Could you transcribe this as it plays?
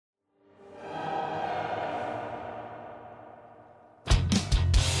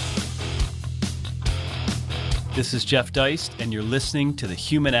This is Jeff Deist, and you're listening to the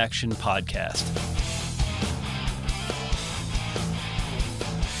Human Action Podcast.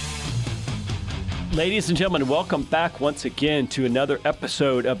 Ladies and gentlemen, welcome back once again to another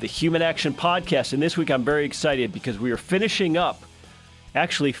episode of the Human Action Podcast. And this week I'm very excited because we are finishing up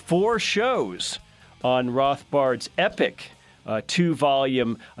actually 4 shows on Rothbard's epic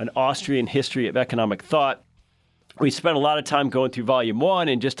 2-volume, An Austrian History of Economic Thought. We spent a lot of time going through Volume 1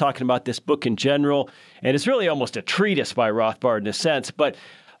 and just talking about this book in general. And it's really almost a treatise by Rothbard in a sense. But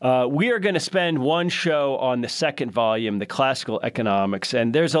we are going to spend one show on the second volume, The Classical Economics.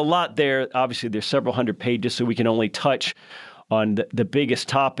 And there's a lot there. Obviously, there's several hundred pages, so we can only touch on the biggest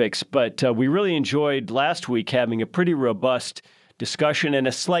topics. But we really enjoyed last week having a pretty robust discussion and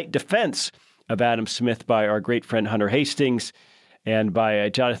a slight defense of Adam Smith by our great friend Hunter Hastings and by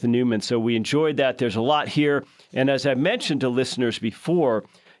Jonathan Newman. So we enjoyed that. There's a lot here. And as I've mentioned to listeners before,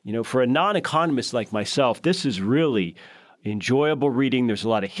 you know, for a non-economist like myself, this is really enjoyable reading. There's a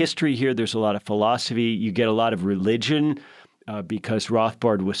lot of history here. There's a lot of philosophy. You get a lot of religion because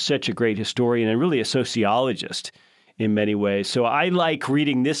Rothbard was such a great historian and really a sociologist in many ways. So I like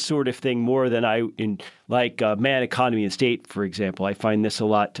reading this sort of thing more than I like Man, Economy, and State, for example. I find this a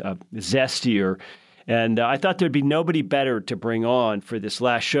lot zestier. And I thought there'd be nobody better to bring on for this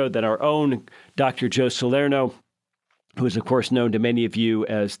last show than our own Dr. Joe Salerno, who is, of course, known to many of you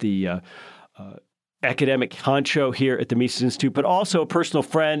as the academic honcho here at the Mises Institute, but also a personal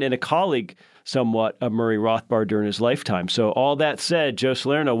friend and a colleague somewhat of Murray Rothbard during his lifetime. So all that said, Joe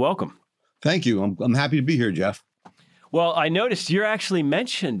Salerno, welcome. Thank you. I'm happy to be here, Jeff. Well, I noticed you're actually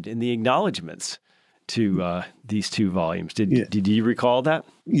mentioned in the acknowledgments to these 2 volumes. Did you recall that?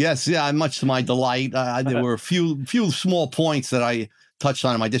 Yes, yeah. Much to my delight, there were a few small points that I touched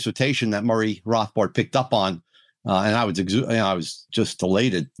on in my dissertation that Murray Rothbard picked up on, and I was just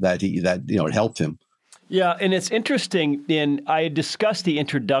elated that it helped him. Yeah, and it's interesting. I discussed the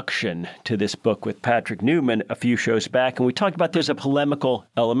introduction to this book with Patrick Newman a few shows back, and we talked about there's a polemical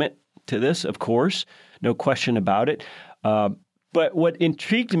element to this, of course, no question about it. But what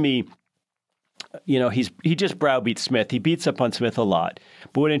intrigued me, you know, he just browbeats Smith. He beats up on Smith a lot.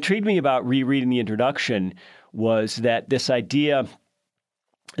 But what intrigued me about rereading the introduction was that this idea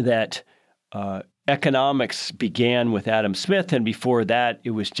that economics began with Adam Smith, and before that,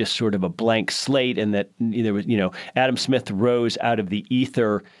 it was just sort of a blank slate, and that there was, Adam Smith rose out of the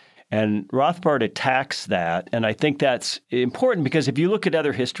ether, and Rothbard attacks that. And I think that's important because if you look at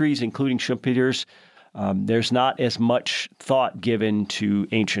other histories, including Schumpeter's, there's not as much thought given to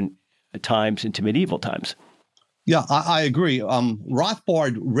ancient times into medieval times. Yeah, I agree.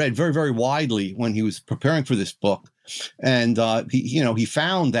 Rothbard read very, very widely when he was preparing for this book, and he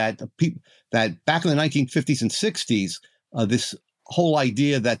found that back in the 1950s and 60s, this whole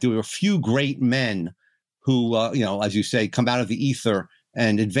idea that there were a few great men who, as you say, come out of the ether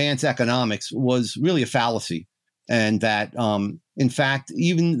and advance economics was really a fallacy, and that in fact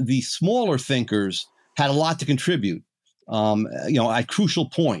even the smaller thinkers had a lot to contribute, at crucial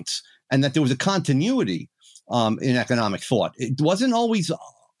points. And that there was a continuity in economic thought. It wasn't always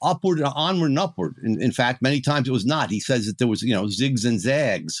onward and upward. In fact, many times it was not. He says that there was, zigs and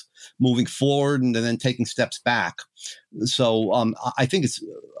zags, moving forward and then taking steps back. So I think it's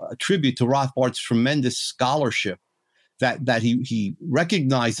a tribute to Rothbard's tremendous scholarship that he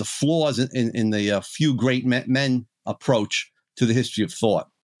recognized the flaws in the few great men approach to the history of thought.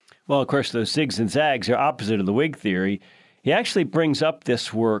 Well, of course, those zigs and zags are opposite of the Whig theory. He actually brings up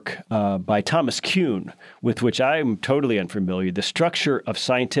this work by Thomas Kuhn, with which I'm totally unfamiliar, The Structure of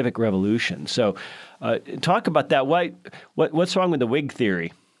Scientific Revolution. So talk about that. What's wrong with the Whig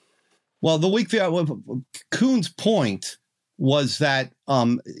theory? Well, the Whig theory, Kuhn's point was that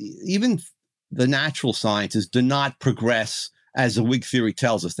even the natural sciences do not progress as the Whig theory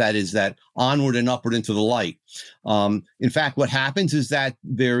tells us, that is, that onward and upward into the light. In fact, what happens is that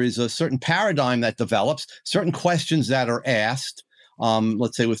there is a certain paradigm that develops, certain questions that are asked,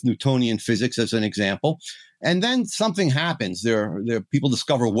 let's say with Newtonian physics as an example, and then something happens. There people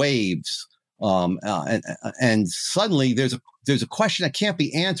discover waves, and suddenly there's a question that can't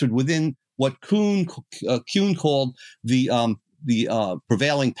be answered within what Kuhn called the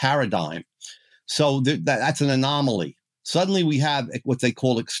prevailing paradigm. So that's an anomaly. Suddenly we have what they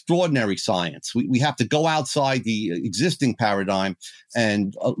call extraordinary science. We have to go outside the existing paradigm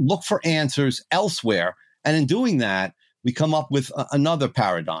and look for answers elsewhere. And in doing that, we come up with another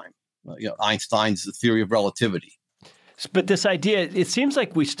paradigm, Einstein's theory of relativity. But this idea, it seems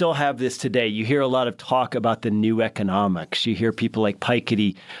like we still have this today. You hear a lot of talk about the new economics. You hear people like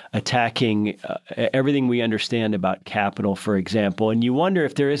Piketty attacking everything we understand about capital, for example. And you wonder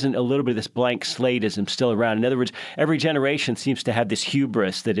if there isn't a little bit of this blank slateism still around. In other words, every generation seems to have this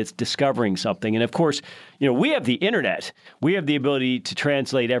hubris that it's discovering something. And of course, we have the internet. We have the ability to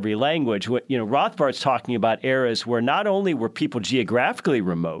translate every language. Rothbard's talking about eras where not only were people geographically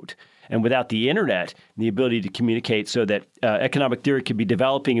remote, and without the internet and the ability to communicate so that economic theory could be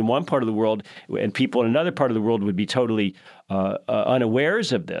developing in one part of the world and people in another part of the world would be totally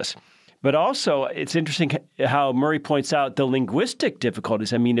unawares of this. But also, it's interesting how Murray points out the linguistic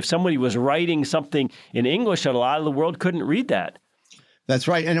difficulties. I mean, if somebody was writing something in English, a lot of the world couldn't read that. That's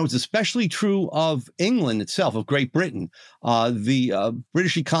right. And it was especially true of England itself, of Great Britain. The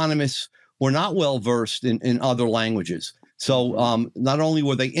British economists were not well versed in other languages. So not only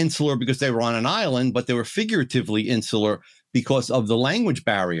were they insular because they were on an island, but they were figuratively insular because of the language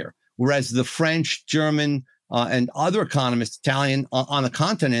barrier. Whereas the French, German, and other economists, Italian on the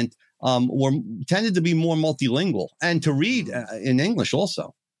continent, tended to be more multilingual and to read in English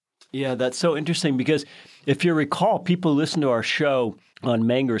also. Yeah, that's so interesting because if you recall, people listen to our show on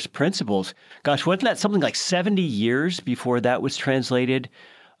Menger's Principles. Gosh, wasn't that something like 70 years before that was translated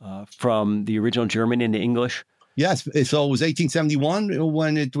from the original German into English? Yes. So it was 1871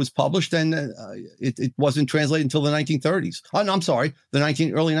 when it was published, and it wasn't translated until the 1930s. Oh, no, I'm sorry,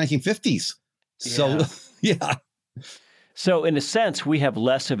 early 1950s. So, yeah. So in a sense, we have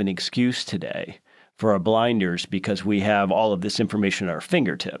less of an excuse today for our blinders because we have all of this information at our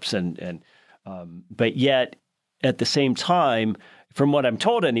fingertips. But yet, at the same time, from what I'm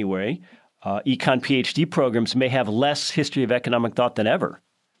told anyway, econ PhD programs may have less history of economic thought than ever.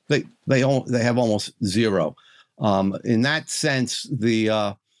 They have almost zero. In that sense,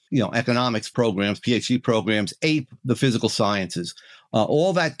 the economics programs, PhD programs, ape the physical sciences.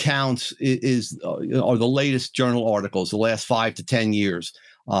 All that counts are the latest journal articles, the last 5 to 10 years.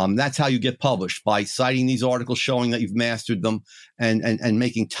 That's how you get published, by citing these articles, showing that you've mastered them, and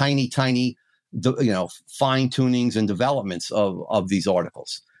making tiny fine tunings and developments of these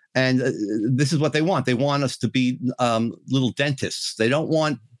articles. And this is what they want. They want us to be little dentists. They don't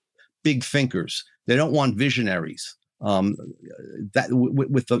want big thinkers. They don't want visionaries. That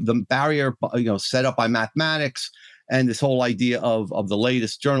with the barrier, set up by mathematics and this whole idea of the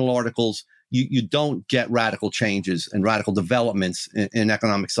latest journal articles, you don't get radical changes and radical developments in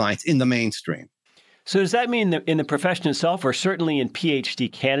economic science in the mainstream. So does that mean that in the profession itself, or certainly in PhD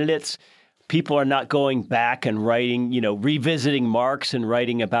candidates, people are not going back and writing, revisiting Marx and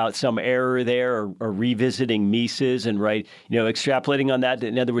writing about some error there, or revisiting Mises and extrapolating on that?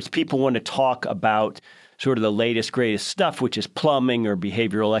 In other words, people want to talk about sort of the latest, greatest stuff, which is plumbing or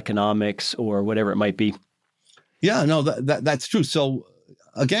behavioral economics or whatever it might be. Yeah, no, that's true. So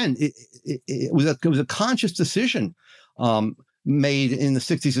again, it was a conscious decision made in the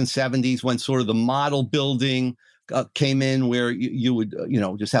 60s and 70s when sort of the model building came in, where you would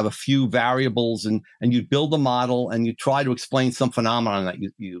just have a few variables and you'd build a model and you try to explain some phenomenon that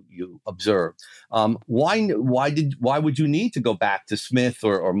you observed. Why would you need to go back to Smith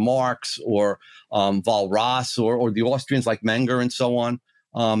or Marx or Walras or the Austrians like Menger and so on?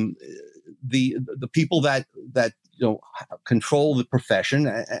 The people that control the profession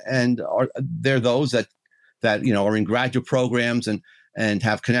and they're those that are in graduate programs and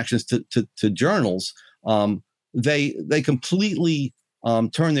have connections to journals. They completely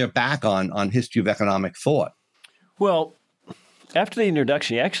turn their back on history of economic thought. Well, after the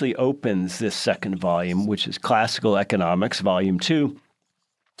introduction, he actually opens this second volume, which is Classical Economics, Volume 2.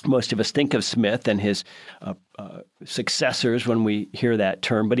 Most of us think of Smith and his successors when we hear that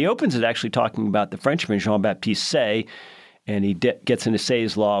term, but he opens it actually talking about the Frenchman Jean-Baptiste Say, and he gets into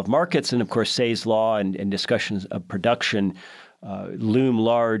Say's law of markets, and of course Say's law and discussions of production loom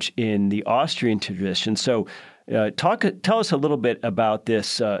large in the Austrian tradition. So tell us a little bit about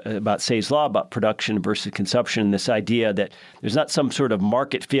this, about Say's law, about production versus consumption, this idea that there's not some sort of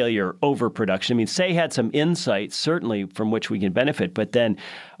market failure overproduction. I mean, Say had some insights, certainly, from which we can benefit, but then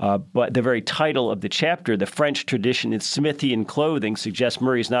but the very title of the chapter, The French Tradition in Smithian Clothing, suggests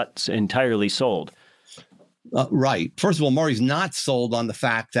Murray's not entirely sold. Right. First of all, Murray's not sold on the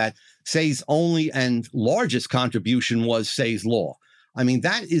fact that Say's only and largest contribution was Say's law. I mean,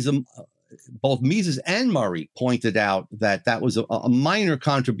 that is both Mises and Murray pointed out that was a minor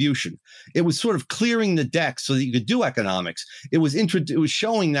contribution. It was sort of clearing the deck so that you could do economics. It was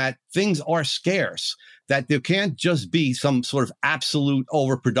showing that things are scarce, that there can't just be some sort of absolute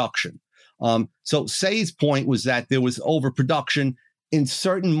overproduction. So Say's point was that there was overproduction in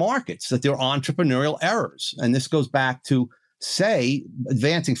certain markets, that there are entrepreneurial errors. And this goes back to, say,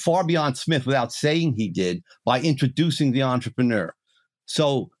 advancing far beyond Smith without saying he did by introducing the entrepreneur.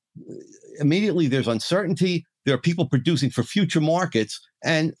 So immediately there's uncertainty. There are people producing for future markets,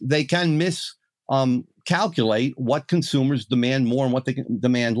 and they can calculate what consumers demand more and what they can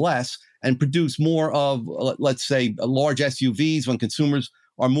demand less, and produce more of, let's say, large SUVs when consumers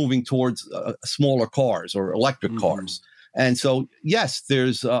are moving towards smaller cars or electric cars. And so, yes,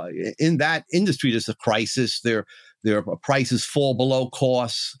 there's in that industry, there's a crisis. Their prices fall below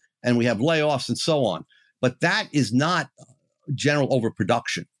costs, and we have layoffs and so on. But that is not general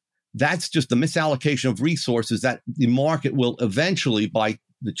overproduction. That's just the misallocation of resources that the market will eventually, by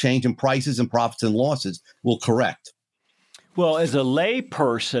the change in prices and profits and losses, will correct. Well, as a lay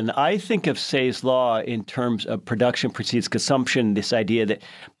person, I think of Say's law in terms of production precedes consumption, this idea that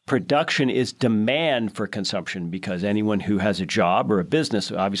production is demand for consumption, because anyone who has a job or a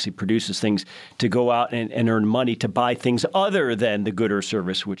business obviously produces things to go out and earn money to buy things other than the good or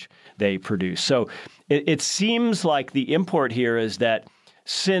service which they produce. So it seems like the import here is that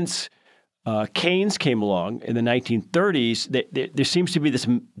since Keynes came along in the 1930s, there seems to be this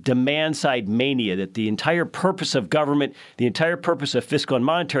demand-side mania that the entire purpose of government, the entire purpose of fiscal and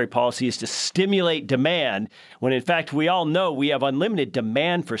monetary policy is to stimulate demand, when in fact we all know we have unlimited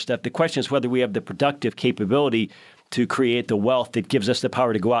demand for stuff. The question is whether we have the productive capability to create the wealth that gives us the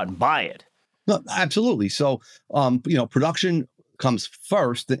power to go out and buy it. No, absolutely. So, production comes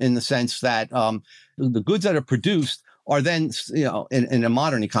first in the sense that the goods that are produced are then, in a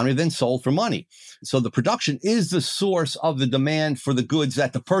modern economy, then sold for money. So the production is the source of the demand for the goods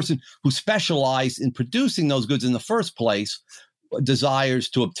that the person who specialized in producing those goods in the first place desires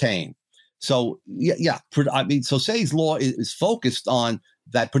to obtain. So, so Say's law is focused on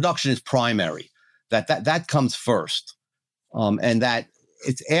that production is primary, that comes first, and that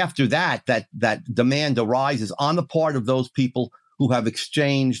it's after that demand arises on the part of those people who have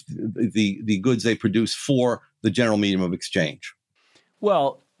exchanged the goods they produce for the general medium of exchange.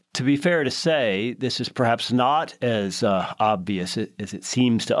 Well, to be fair to say, this is perhaps not as obvious as it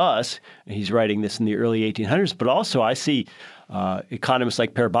seems to us. He's writing this in the early 1800s, but also I see economists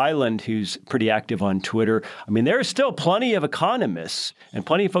like Per Byland, who's pretty active on Twitter. I mean, there are still plenty of economists and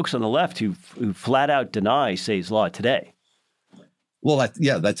plenty of folks on the left who flat out deny Say's law today. Well,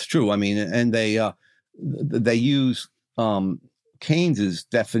 that's true. I mean, and they use Keynes's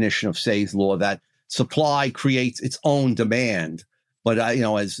definition of Say's law, that supply creates its own demand. But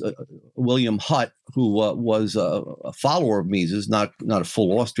as William Hutt, who was a follower of Mises, not a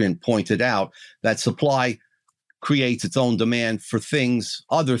full Austrian, pointed out, that supply creates its own demand for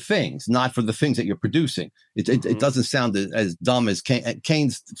other things, not for the things that you're producing. It doesn't sound as dumb as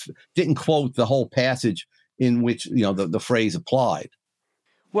Keynes didn't quote the whole passage in which the phrase applied.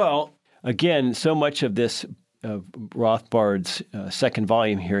 Well, again, so much of this Rothbard's second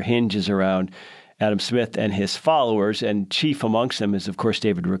volume here hinges around Adam Smith and his followers, and chief amongst them is, of course,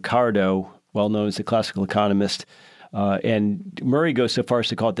 David Ricardo, well known as the classical economist. And Murray goes so far as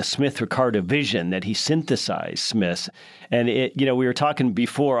to call it the Smith-Ricardo vision, that he synthesized Smith. And we were talking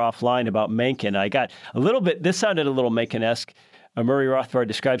before offline about Mencken. I got a little bit, this sounded a little Mencken-esque. Murray Rothbard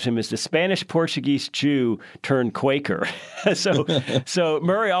describes him as the Spanish-Portuguese Jew turned Quaker. So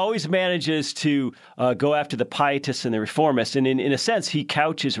Murray always manages to go after the pietists and the reformists. And in a sense, he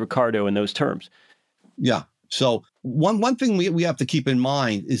couches Ricardo in those terms. Yeah. So one thing we have to keep in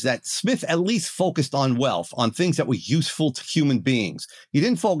mind is that Smith at least focused on wealth, on things that were useful to human beings. He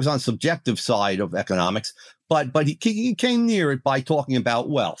didn't focus on subjective side of economics, but he came near it by talking about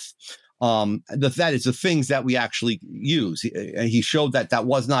wealth. That is the things that we actually use. He showed that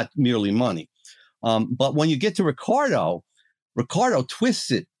was not merely money. But when you get to Ricardo twists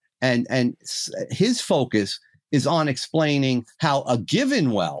it, and his focus is on explaining how a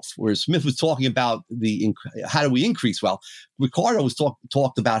given wealth, whereas Smith was talking about how do we increase wealth, Ricardo was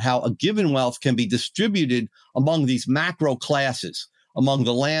talked about how a given wealth can be distributed among these macro classes, among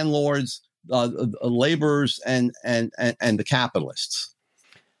the landlords, laborers, and the capitalists.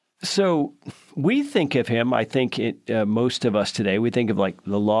 So we think of him, I think most of us today, we think of like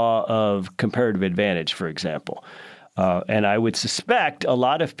the law of comparative advantage, for example. And I would suspect a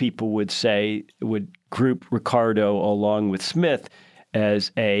lot of people would group Ricardo along with Smith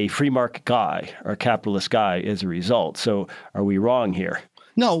as a free market guy or a capitalist guy as a result. So are we wrong here?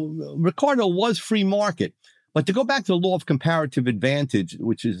 No, Ricardo was free market. But to go back to the law of comparative advantage,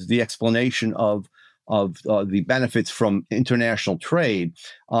 which is the explanation of the benefits from international trade,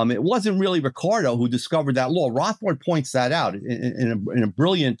 it wasn't really Ricardo who discovered that law. Rothbard points that out in a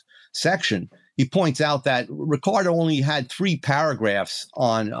brilliant section. he points out that Ricardo only had 3 paragraphs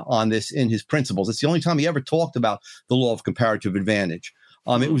on this in his principles. It's the only time he ever talked about the law of comparative advantage.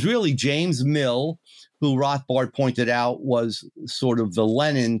 It was really James Mill, who Rothbard pointed out was sort of the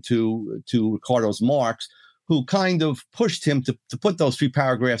Lenin to Ricardo's Marx, who kind of pushed him to put those 3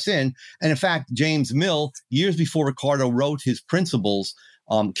 paragraphs in. And in fact, James Mill, years before Ricardo wrote his principles,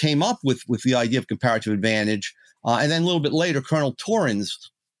 came up with the idea of comparative advantage. And then a little bit later, Colonel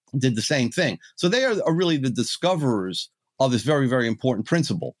Torrens did the same thing. So they are really the discoverers of this very, very important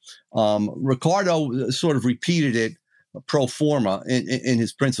principle. Ricardo sort of repeated it pro forma in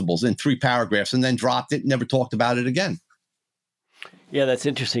his principles in 3 paragraphs and then dropped it, never talked about it again. Yeah, that's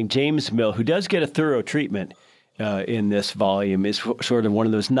interesting. James Mill, who does get a thorough treatment in this volume, is sort of one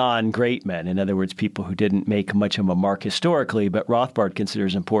of those non-great men. In other words, people who didn't make much of a mark historically, but Rothbard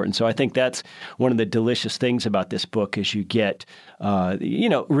considers important. So I think that's one of the delicious things about this book is you get,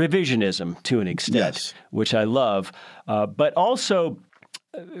 revisionism to an extent, yes, which I love. But also,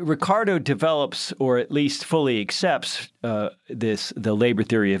 Ricardo develops, or at least fully accepts, the labor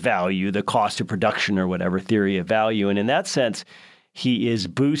theory of value, the cost of production or whatever theory of value. And in that sense, he is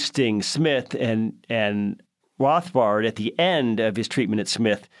boosting Smith, and Rothbard at the end of his treatment at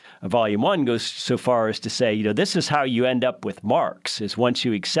Smith, Volume 1, goes so far as to say, this is how you end up with Marx, is once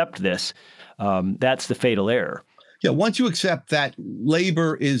you accept this, that's the fatal error. Yeah, once you accept that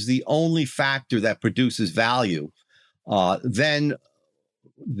labor is the only factor that produces value, then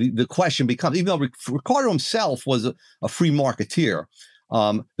the question becomes, even though Ricardo himself was a free marketeer,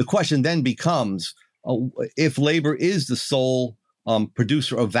 the question then becomes, if labor is the sole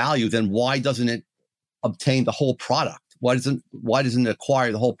producer of value, then why doesn't it obtain the whole product? Why doesn't it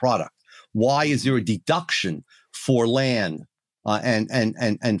acquire the whole product? Why is there a deduction for land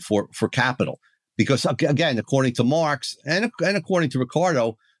and for capital? Because again, according to Marx and according to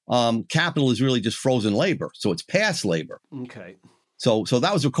Ricardo, capital is really just frozen labor, so it's past labor. Okay. So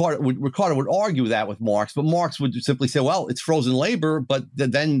that was Ricardo. Ricardo would argue that with Marx, but Marx would simply say, well, it's frozen labor, but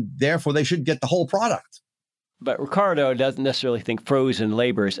then therefore they should get the whole product. But Ricardo doesn't necessarily think frozen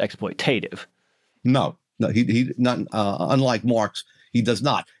labor is exploitative. No, he not. Unlike Marx, he does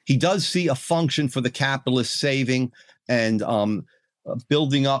not. He does see a function for the capitalist saving and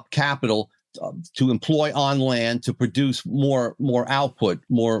building up capital to employ on land to produce more output,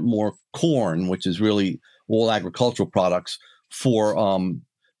 more corn, which is really all agricultural products for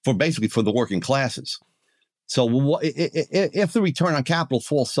basically for the working classes. So if the return on capital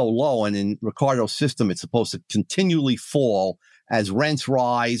falls so low, and in Ricardo's system, it's supposed to continually fall as rents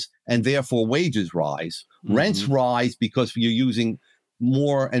rise and therefore wages rise. Mm-hmm. Rents rise because you're using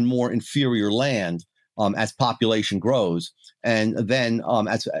more and more inferior land as population grows. And then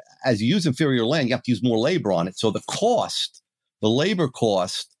as you use inferior land, you have to use more labor on it. So the labor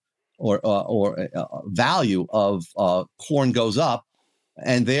cost or value of corn goes up,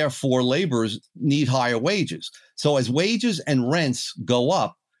 and therefore laborers need higher wages. So as wages and rents go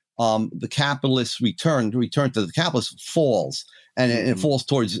up, the capitalist return to the capitalist falls, and it falls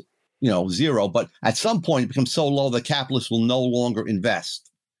towards zero. But at some point, it becomes so low the capitalists will no longer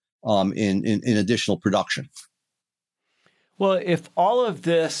invest in additional production. Well, if all of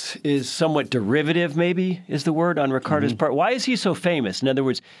this is somewhat derivative, maybe is the word, on Ricardo's part, why is he so famous? In other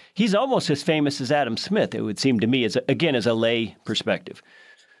words, he's almost as famous as Adam Smith, it would seem to me, as a lay perspective.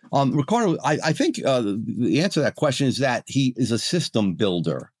 Ricardo, I think the answer to that question is that he is a system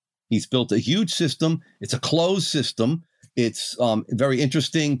builder. He's built a huge system. It's a closed system. It's very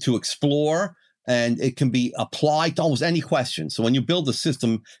interesting to explore, and it can be applied to almost any question. So when you build a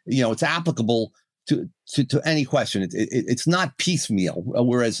system, it's applicable to any question. It's not piecemeal.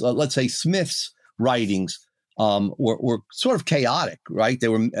 Whereas, let's say Smith's writings were sort of chaotic, right?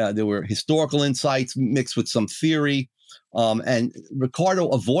 There were historical insights mixed with some theory, and Ricardo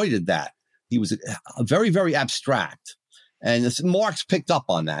avoided that. He was very, very abstract, and Marx picked up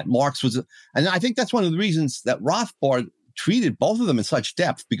on that. And I think that's one of the reasons that Rothbard treated both of them in such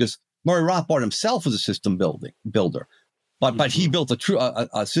depth, because Murray Rothbard himself was a system builder. But he built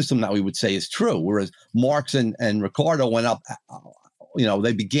a system that we would say is true, whereas Marx and Ricardo went up,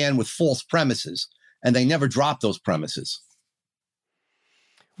 they began with false premises, and they never dropped those premises.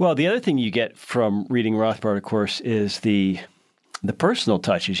 Well, the other thing you get from reading Rothbard, of course, is the personal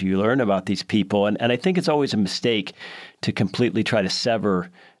touches you learn about these people. And I think it's always a mistake to completely try to sever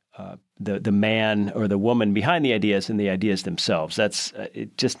the man or the woman behind the ideas and the ideas themselves. That's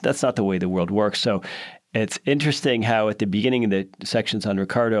not the way the world works. So It's interesting how at the beginning of the sections on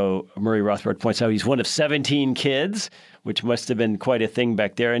Ricardo, Murray Rothbard points out he's one of 17 kids, which must have been quite a thing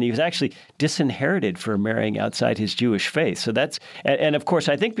back there. And he was actually disinherited for marrying outside his Jewish faith. So and of course,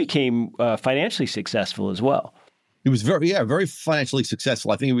 I think became financially successful as well. He was very financially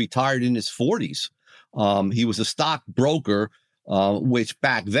successful. I think he retired in his 40s. He was a stockbroker, which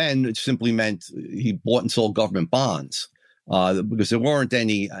back then it simply meant he bought and sold government bonds. Because there weren't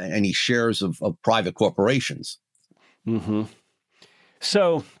any shares of private corporations. Mm-hmm.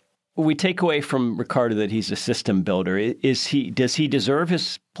 So we take away from Ricardo that he's a system builder. Does he deserve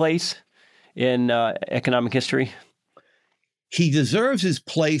his place in economic history? He deserves his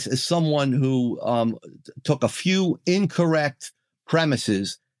place as someone who took a few incorrect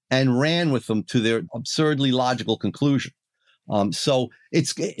premises and ran with them to their absurdly logical conclusion. So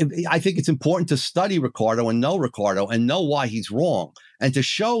I think it's important to study Ricardo and know why he's wrong, and to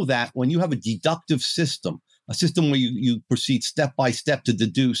show that when you have a deductive system, a system where you proceed step by step to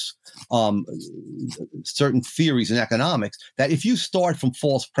deduce certain theories in economics, that if you start from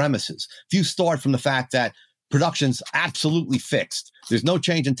false premises, if you start from the fact that production's absolutely fixed, there's no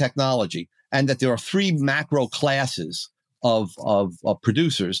change in technology, and that there are three macro classes of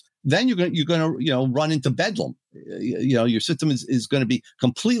producers, then you're going to run into bedlam. Your system is going to be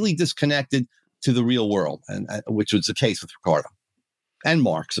completely disconnected to the real world, and which was the case with Ricardo and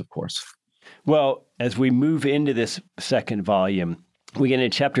Marx, of course. Well, as we move into this second volume, we get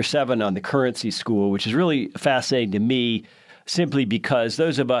into chapter 7 on the currency school, which is really fascinating to me, simply because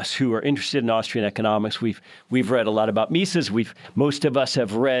those of us who are interested in Austrian economics, we've read a lot about Mises. Most of us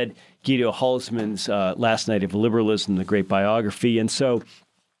have read Guido Hülsmann's Last Night of Liberalism, the great biography, and so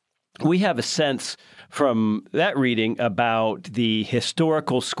we have a sense from that reading about the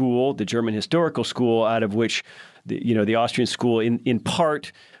historical school, the German historical school, out of which the Austrian school in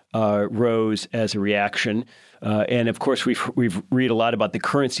part rose as a reaction. And of course, we've read a lot about the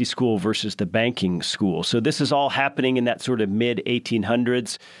currency school versus the banking school. So this is all happening in that sort of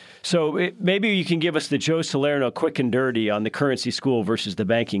mid-1800s. So maybe you can give us the Joe Salerno quick and dirty on the currency school versus the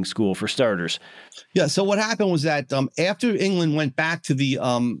banking school for starters. Yeah. So what happened was that after England went back to the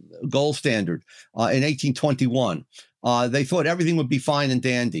gold standard in 1821, they thought everything would be fine and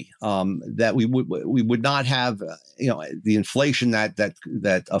dandy. That we would not have the inflation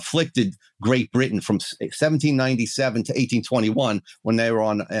that afflicted Great Britain from 1797 to 1821 when they were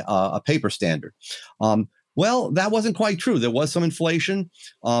on a paper standard. Well, that wasn't quite true. There was some inflation.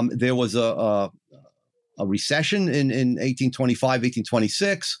 There was a recession in 1825,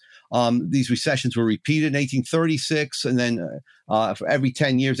 1826. These recessions were repeated in 1836, and then for every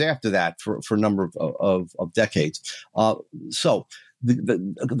 10 years after that for a number of decades. So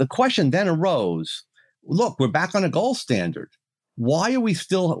the question then arose: look, we're back on a gold standard. Why do we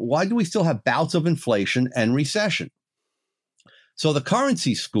still have bouts of inflation and recession? So the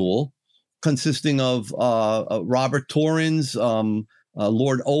currency school, consisting of Robert Torrens,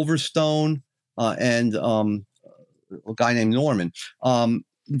 Lord Overstone, and a guy named Norman,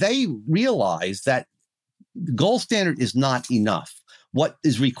 they realized that the gold standard is not enough. What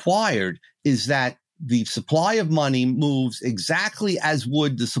is required is that the supply of money moves exactly as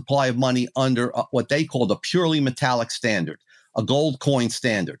would the supply of money under what they called a purely metallic standard, a gold coin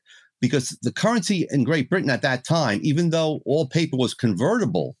standard. Because the currency in Great Britain at that time, even though all paper was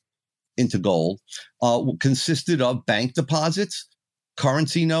convertible into gold, consisted of bank deposits,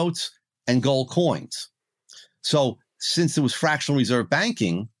 currency notes, and gold coins. So since there was fractional reserve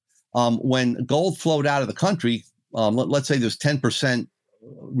banking, when gold flowed out of the country, let's say there's 10%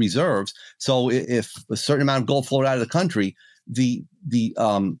 reserves. So if a certain amount of gold flowed out of the country, the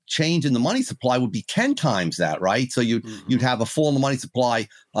change in the money supply would be 10 times that, right? So you'd have a fall in the money supply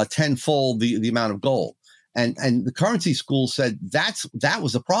tenfold the amount of gold. And the currency school said that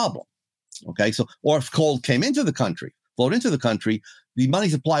was a problem. Okay, so or if gold came into the country, flowed into the country, the money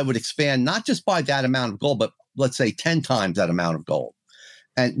supply would expand not just by that amount of gold, but let's say 10 times that amount of gold.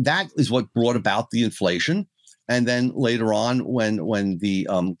 And that is what brought about the inflation. And then later on, when the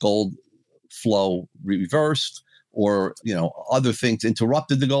gold flow reversed, or other things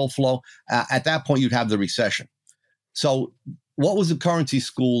interrupted the gold flow, at that point you'd have the recession. So what was the currency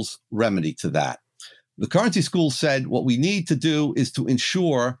school's remedy to that? The currency school said what we need to do is to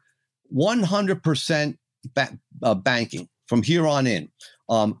ensure 100% banking from here on in.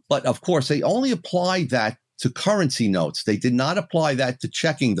 But of course, they only applied that to currency notes. They did not apply that to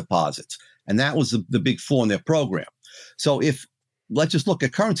checking deposits. And that was the big flaw in their program. So let's just look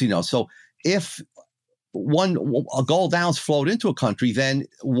at currency notes. So if a gold ounce flowed into a country, then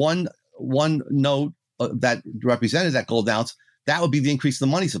one note that represented that gold ounce, that would be the increase in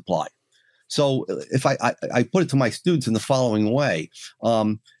the money supply. So if I put it to my students in the following way,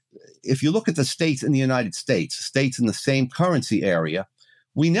 if you look at the states in the United States, states in the same currency area,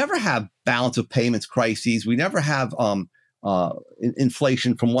 we never have balance of payments crises. We never have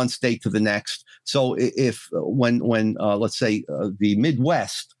inflation from one state to the next. So if when let's say the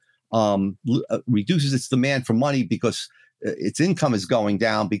Midwest reduces its demand for money because its income is going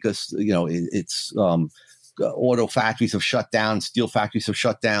down because its auto factories have shut down, steel factories have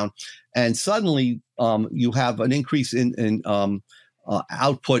shut down, and suddenly you have an increase in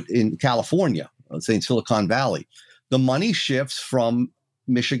output in California, let's say in Silicon Valley. The money shifts from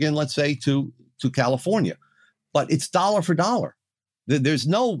Michigan, let's say, to California, but it's dollar for dollar. There's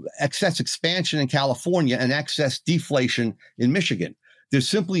no excess expansion in California and excess deflation in Michigan. There's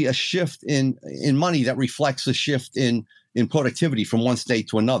simply a shift in money that reflects a shift in productivity from one state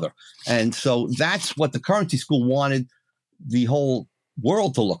to another. And so that's what the currency school wanted the whole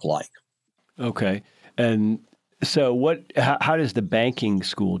world to look like. Okay. And so how does the banking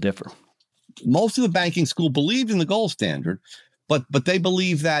school differ? Most of the banking school believed in the gold standard, but they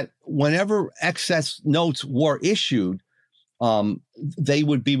believe that whenever excess notes were issued, they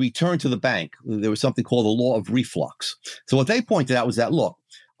would be returned to the bank. There was something called the law of reflux. So what they pointed out was that, look,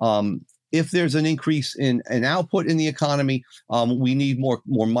 if there's an increase in output in the economy, we need more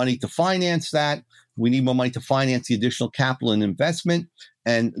money to finance that. We need more money to finance the additional capital and investment,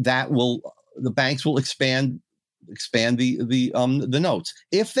 and the banks will expand the notes.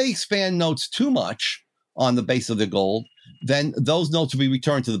 If they expand notes too much on the base of the gold, then those notes will be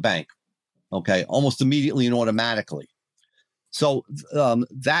returned to the bank, okay, almost immediately and automatically. So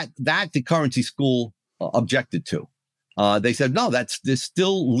that the currency school objected to. They said, no, this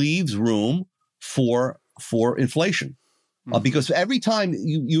still leaves room for inflation. Because every time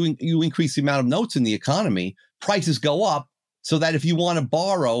you increase the amount of notes in the economy, prices go up, so that if you want to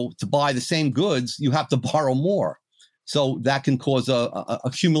borrow to buy the same goods, you have to borrow more. So that can cause a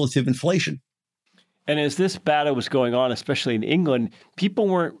cumulative inflation. And as this battle was going on, especially in England, people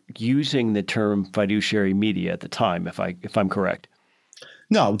weren't using the term fiduciary media at the time, if I'm correct.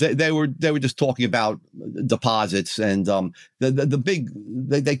 No, they were just talking about deposits, and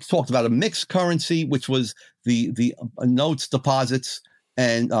they talked about a mixed currency, which was the notes deposits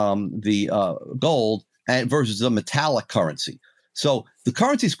and the gold, and versus a metallic currency. So the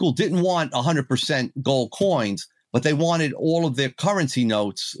currency school didn't want 100% gold coins, but they wanted all of their currency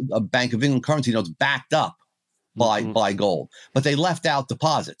notes, Bank of England currency notes, backed up by gold. But they left out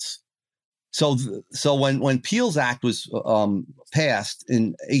deposits. So when Peel's Act was passed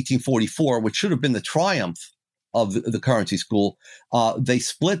in 1844, which should have been the triumph of the currency school, they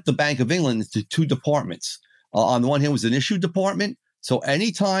split the Bank of England into two departments. On the one hand was an issue department. So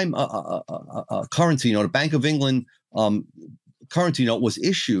anytime a currency note, a Bank of England currency note was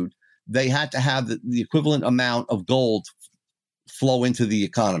issued, they had to have the equivalent amount of gold flow into the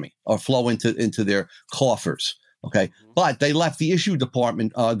economy or flow into their coffers. Okay, but they left the issue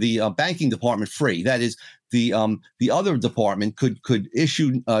department, the banking department, free. That is, the other department could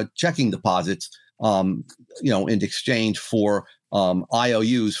issue checking deposits, in exchange for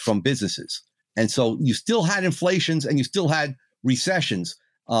IOUs from businesses. And so you still had inflations and you still had recessions,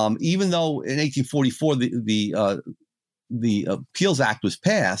 even though in 1844 the Peel's Act was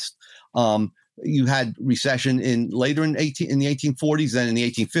passed. You had recession later in the 1840s, then in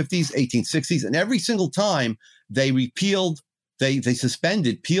the 1850s, 1860s, and every single time they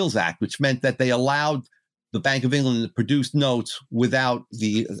suspended Peel's Act, which meant that they allowed the Bank of England to produce notes without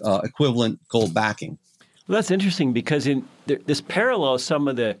the equivalent gold backing. Well, that's interesting because this parallels some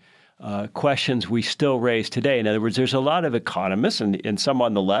of the questions we still raise today. In other words, there's a lot of economists and some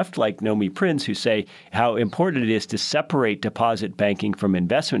on the left, like Nomi Prince, who say how important it is to separate deposit banking from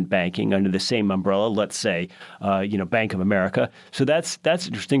investment banking under the same umbrella. Let's say, Bank of America. So that's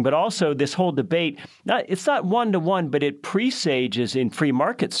interesting. But also this whole debate, it's not one-to-one, but it presages in free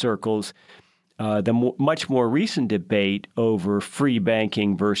market circles the much more recent debate over free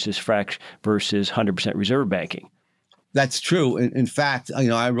banking versus 100% reserve banking. That's true. In fact,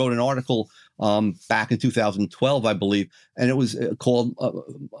 I wrote an article back in 2012, I believe, and it was called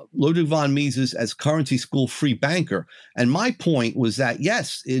Ludwig von Mises as Currency School Free Banker. And my point was that,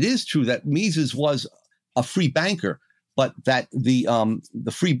 yes, it is true that Mises was a free banker, but that the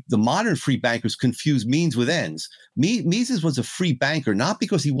modern free bankers confuse means with ends. Mises was a free banker, not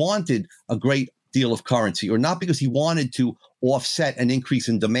because he wanted a great deal of currency or not because he wanted to offset an increase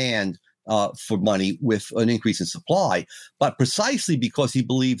in demand for money with an increase in supply, but precisely because he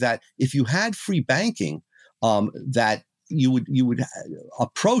believed that if you had free banking, that you would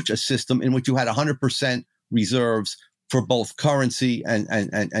approach a system in which you had 100% reserves for both currency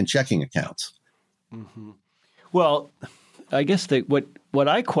and checking accounts. Mm-hmm. Well, I guess what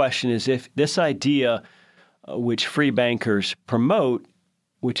I question is if this idea, which free bankers promote,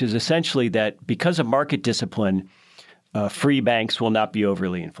 which is essentially that because of market discipline, free banks will not be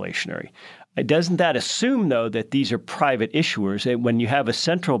overly inflationary. Doesn't that assume, though, that these are private issuers? And when you have a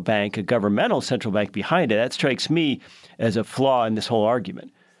central bank, a governmental central bank behind it, that strikes me as a flaw in this whole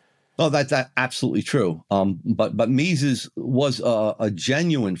argument. Oh, that's absolutely true. But Mises was a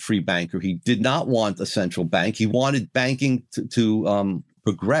genuine free banker. He did not want a central bank. He wanted banking to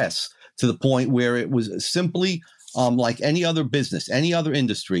progress to the point where it was simply like any other business, any other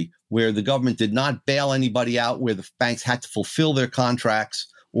industry, where the government did not bail anybody out, where the banks had to fulfill their contracts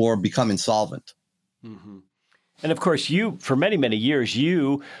or become insolvent. Mm-hmm. And of course, you, for many, many years,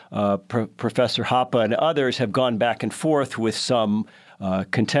 Professor Hoppe and others have gone back and forth with some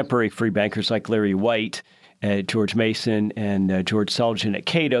contemporary free bankers like Larry White, George Mason, and George Selgin at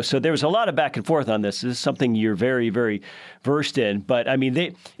Cato. So there was a lot of back and forth on this. This is something you're very, very versed in. But I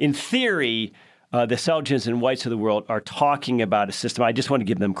mean, in theory, the Selgins and Whites of the world are talking about a system. I just want to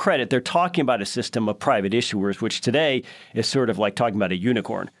give them credit. They're talking about a system of private issuers, which today is sort of like talking about a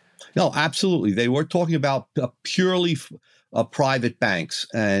unicorn. No, absolutely. They were talking about purely private banks,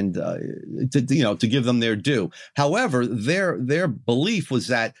 and to give them their due. However, their belief was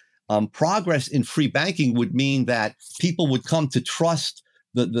that progress in free banking would mean that people would come to trust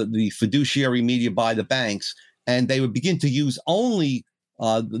the fiduciary media by the banks, and they would begin to use only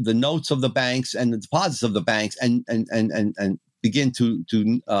the notes of the banks and the deposits of the banks, and begin to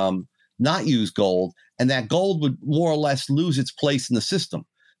not use gold, and that gold would more or less lose its place in the system.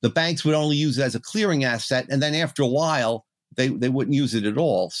 The banks would only use it as a clearing asset, and then after a while, they wouldn't use it at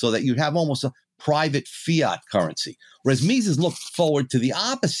all, so that you'd have almost a private fiat currency. Whereas Mises looked forward to the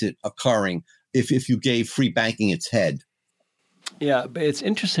opposite occurring if you gave free banking its head. Yeah, but it's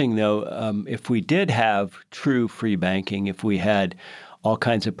interesting, though, if we did have true free banking, if we had all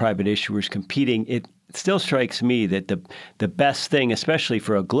kinds of private issuers competing, it still strikes me that the best thing, especially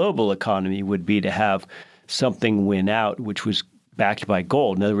for a global economy, would be to have something win out, which was backed by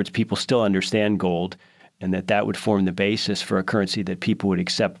gold. In other words, people still understand gold, and that would form the basis for a currency that people would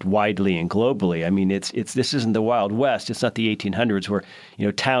accept widely and globally. I mean, this isn't the Wild West. It's not the 1800s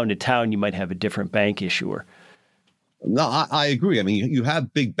where, town to town you might have a different bank issuer. No, I agree. I mean, you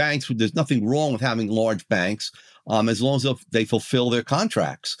have big banks. There's nothing wrong with having large banks, as long as they fulfill their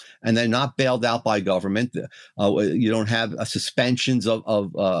contracts and they're not bailed out by government. You don't have suspensions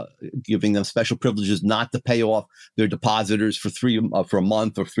of giving them special privileges not to pay off their depositors for a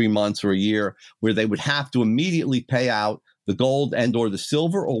month or 3 months or a year, where they would have to immediately pay out the gold and or the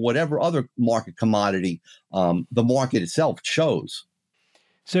silver or whatever other market commodity the market itself chose.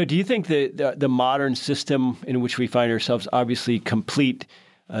 So do you think the modern system in which we find ourselves, obviously complete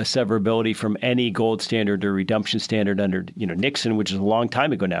severability from any gold standard or redemption standard under Nixon, which is a long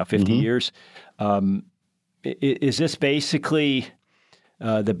time ago now, 50 years, is this basically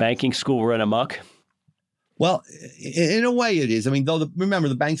the banking school run amok? Well, in a way it is. I mean, remember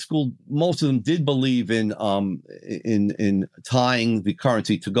the bank school, most of them did believe in tying the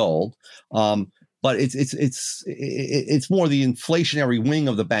currency to gold. But it's more the inflationary wing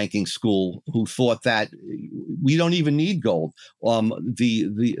of the banking school who thought that we don't even need gold.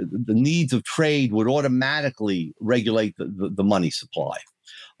 The needs of trade would automatically regulate the money supply.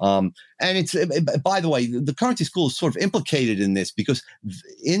 And it's, by the way, the currency school is sort of implicated in this because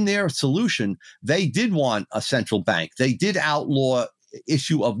in their solution, they did want a central bank. They did outlaw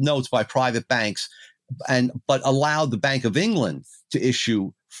issue of notes by private banks, but allowed the Bank of England to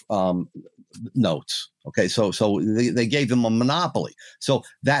issue notes. Okay, so they gave them a monopoly. So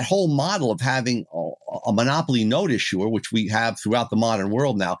that whole model of having a monopoly note issuer, which we have throughout the modern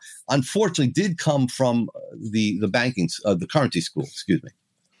world now, unfortunately did come from the currency school. Excuse me.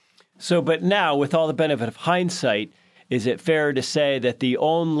 So, but now, with all the benefit of hindsight, is it fair to say that the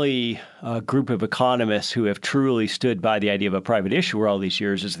only group of economists who have truly stood by the idea of a private issuer all these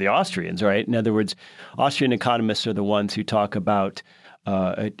years is the Austrians, right? In other words, Austrian economists are the ones who talk about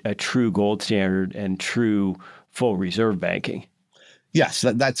a true gold standard and true full reserve banking. Yes,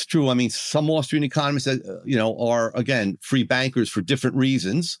 that's true. I mean, some Austrian economists, are, again, free bankers for different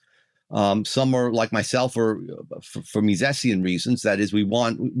reasons. Some are like myself, or for Misesian reasons. That is, we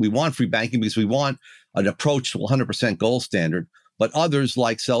want free banking because we want an approach to 100% gold standard. But others,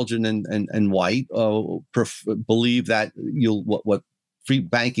 like Selgin and White, believe that what free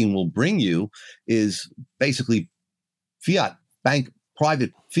banking will bring you is basically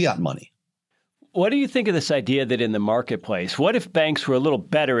private fiat money. what do you think of this idea that in the marketplace, what if banks were a little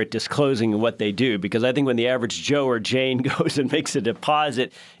better at disclosing what they do? Because I think when the average Joe or Jane goes and makes a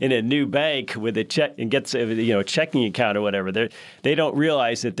deposit in a new bank with a check and gets a checking account or whatever, they don't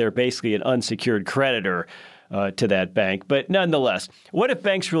realize that they're basically an unsecured creditor to that bank. But nonetheless, what if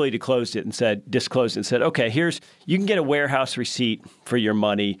banks really disclosed it and said, okay, you can get a warehouse receipt for your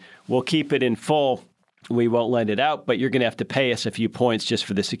money. We'll keep it in full. We won't lend it out, but you're going to have to pay us a few points just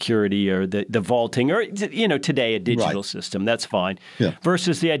for the security or the vaulting or, today a digital system. That's fine. Yeah.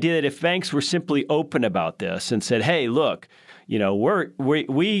 Versus the idea that if banks were simply open about this and said, hey, look,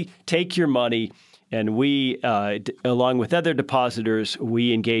 we take your money and we, along with other depositors,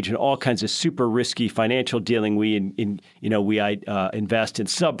 we engage in all kinds of super risky financial dealing. We invest in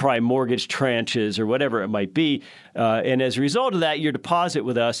subprime mortgage tranches or whatever it might be. And as a result of that, your deposit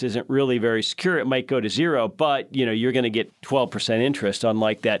with us isn't really very secure. It might go to zero, but you're going to get 12% interest,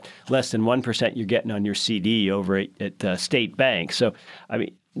 unlike that less than 1% you're getting on your CD over at State Bank. So, I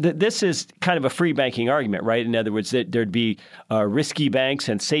mean, this is kind of a free banking argument, right? In other words, that there'd be risky banks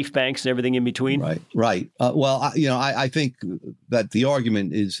and safe banks and everything in between. Right. I think that the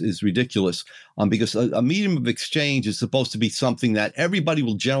argument is ridiculous because a medium of exchange is supposed to be something that everybody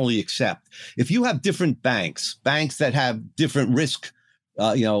will generally accept. If you have different banks that have different risk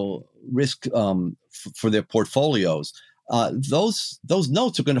for their portfolios, those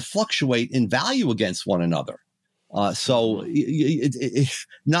notes are going to fluctuate in value against one another. So you're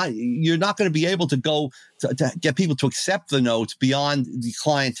not going to be able to go to get people to accept the notes beyond the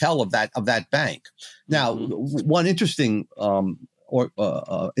clientele of that bank. Now, one interesting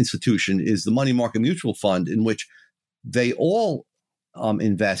institution is the money market mutual fund, in which they all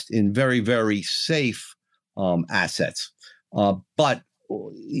invest in very, very safe assets. But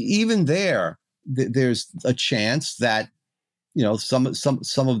even there's a chance that some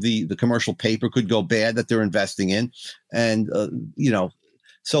of the commercial paper could go bad that they're investing in, and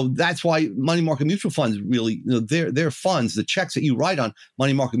so that's why money market mutual funds really, their funds, the checks that you write on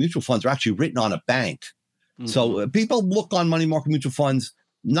money market mutual funds are actually written on a bank. Mm-hmm. So people look on money market mutual funds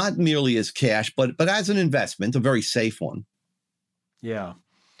not merely as cash, but as an investment, a very safe one. Yeah.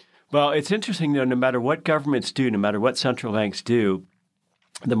 Well, it's interesting though. No matter what governments do, no matter what central banks do,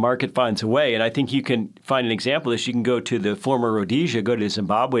 the market finds a way. And I think you can find an example of this. You can go to the former Rhodesia, go to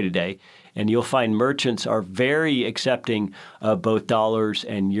Zimbabwe today, and you'll find merchants are very accepting of both dollars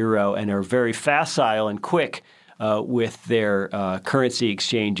and euro and are very facile and quick with their currency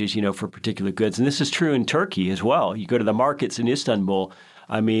exchanges, for particular goods. And this is true in Turkey as well. You go to the markets in Istanbul.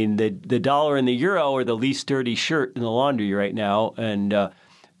 I mean, the dollar and the euro are the least dirty shirt in the laundry right now. And,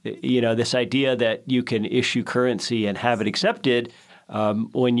 this idea that you can issue currency and have it accepted,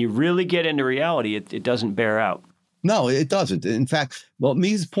 when you really get into reality, it doesn't bear out. No, it doesn't. In fact, what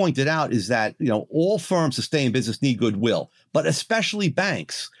Mises pointed out is that, all firms to stay in business need goodwill, but especially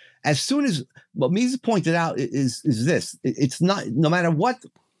banks. As soon as what Mises pointed out is this, it's not, no matter what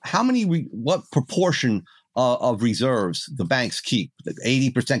proportion of reserves the banks keep,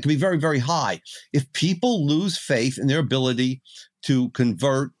 80% can be very, very high. If people lose faith in their ability to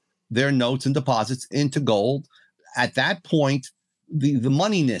convert their notes and deposits into gold, at that point, the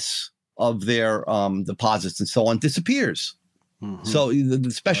moneyness of their deposits and so on disappears. Mm-hmm. So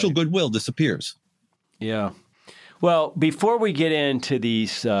the special goodwill disappears. Yeah. Well, before we get into the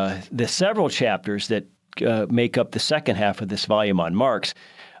several chapters that make up the second half of this volume on Marx,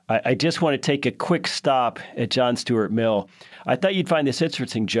 I just want to take a quick stop at John Stuart Mill. I thought you'd find this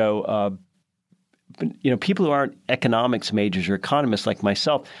interesting, Joe. People who aren't economics majors or economists like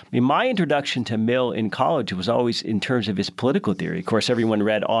myself, I mean, my introduction to Mill in college was always in terms of his political theory. Of course, everyone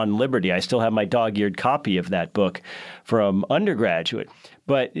read On Liberty. I still have my dog-eared copy of that book from undergraduate.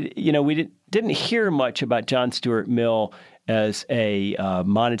 But, we didn't hear much about John Stuart Mill as a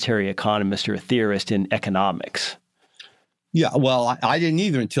monetary economist or a theorist in economics. Yeah, well, I didn't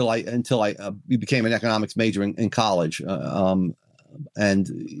either until I became an economics major in college. Mill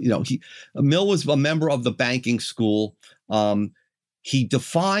was a member of the banking school. He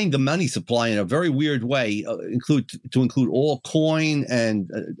defined the money supply in a very weird way, to include all coin and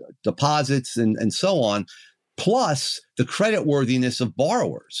deposits and so on, plus the creditworthiness of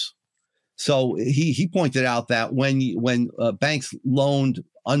borrowers. So he pointed out that when banks loaned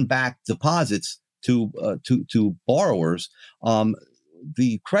unbacked deposits to borrowers,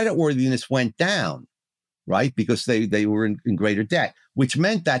 the creditworthiness went down. Right, because they were in greater debt, which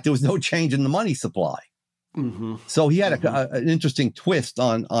meant that there was no change in the money supply. Mm-hmm. So he had an interesting twist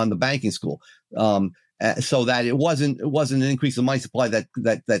on the banking school, so that it wasn't an increase in money supply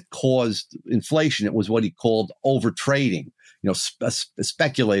that caused inflation. It was what he called over trading.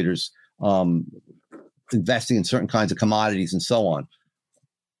 Speculators investing in certain kinds of commodities and so on.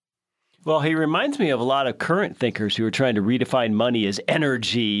 Well, he reminds me of a lot of current thinkers who are trying to redefine money as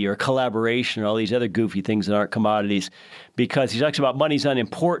energy or collaboration or all these other goofy things that aren't commodities, because he talks about money's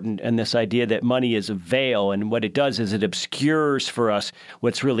unimportant and this idea that money is a veil. And what it does is it obscures for us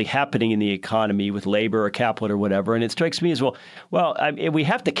what's really happening in the economy with labor or capital or whatever. And it strikes me as, we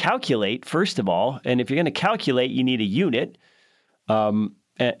have to calculate, first of all. And if you're going to calculate, you need a unit.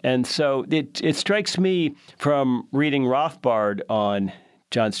 And so it strikes me from reading Rothbard on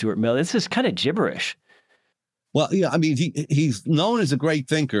John Stuart Mill, this is kind of gibberish. Well, yeah, I mean, he's known as a great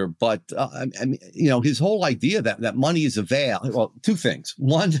thinker, but his whole idea that money is a veil. Well, two things.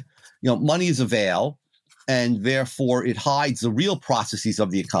 One, money is a veil, and therefore it hides the real processes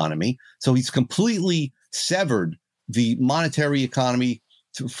of the economy. So he's completely severed the monetary economy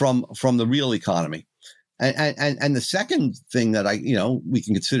from the real economy. And the second thing that we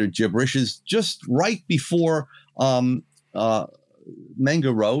can consider gibberish is just right before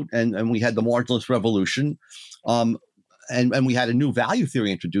Menger wrote, and we had the marginalist revolution, and we had a new value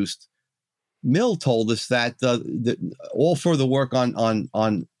theory introduced. Mill told us that all further work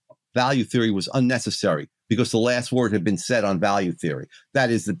on value theory was unnecessary because the last word had been said on value theory. That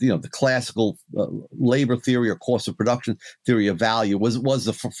is, the classical labor theory or cost of production theory of value was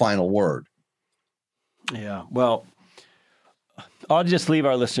the final word. Yeah, well, I'll just leave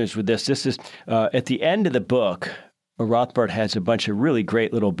our listeners with this. This is at the end of the book. Rothbard has a bunch of really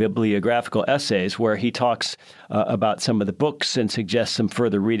great little bibliographical essays where he talks about some of the books and suggests some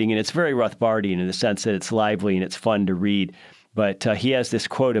further reading. And it's very Rothbardian in the sense that it's lively and it's fun to read. But he has this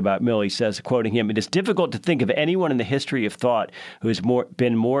quote about Mill. He says, quoting him, "It is difficult to think of anyone in the history of thought who has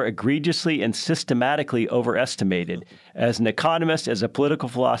been more egregiously and systematically overestimated as an economist, as a political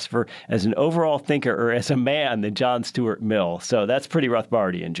philosopher, as an overall thinker, or as a man than John Stuart Mill." So that's pretty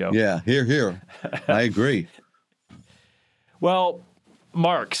Rothbardian, Joe. Yeah, here. I agree. Well,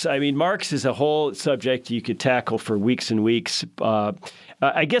 Marx. I mean, Marx is a whole subject you could tackle for weeks and weeks.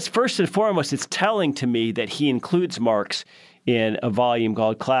 I guess first and foremost, it's telling to me that he includes Marx in a volume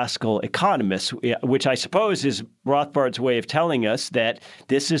called Classical Economists, which I suppose is Rothbard's way of telling us that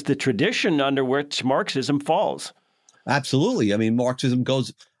this is the tradition under which Marxism falls. Absolutely. I mean, Marx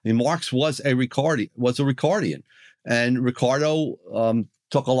was a Ricardian, and Ricardo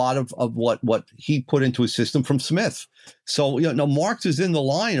took a lot of what he put into his system from Smith. So, Marx is in the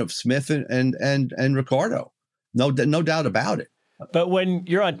line of Smith and Ricardo. No doubt about it. But when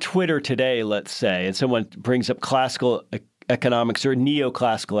you're on Twitter today, let's say, and someone brings up classical economics or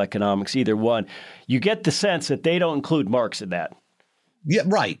neoclassical economics, either one, you get the sense that they don't include Marx in that. Yeah,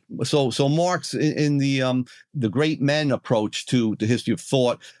 right. So Marx in the great men approach to the history of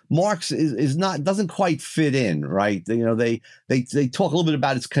thought, Marx doesn't quite fit in, right? They talk a little bit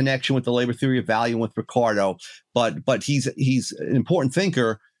about its connection with the labor theory of value and with Ricardo, but he's an important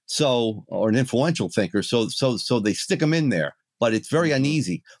thinker, or an influential thinker, so they stick him in there, but it's very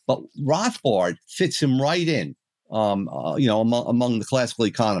uneasy. But Rothbard fits him right in, among the classical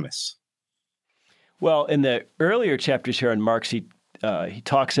economists. Well, in the earlier chapters here on Marx, he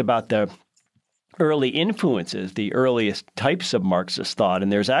talks about the early influences, the earliest types of Marxist thought.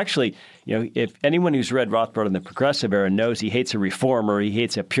 And there's actually, if anyone who's read Rothbard in the Progressive era knows he hates a reformer, he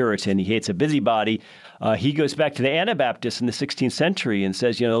hates a Puritan, he hates a busybody, he goes back to the Anabaptists in the 16th century and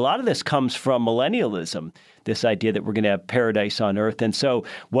says, a lot of this comes from millennialism, this idea that we're going to have paradise on earth. And so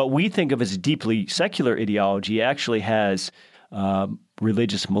what we think of as a deeply secular ideology actually has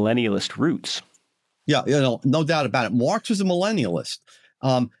religious millennialist roots. Yeah, no doubt about it. Marx was a millennialist.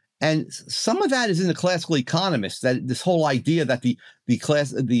 And some of that is in the classical economists, that this whole idea that the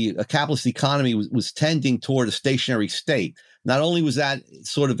capitalist economy was tending toward a stationary state. Not only was that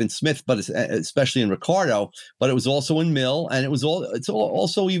sort of in Smith, but especially in Ricardo, but it was also in Mill, and it's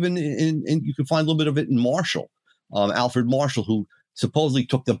also even in you can find a little bit of it in Marshall, Alfred Marshall, who supposedly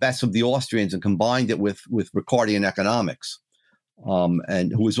took the best of the Austrians and combined it with Ricardian economics.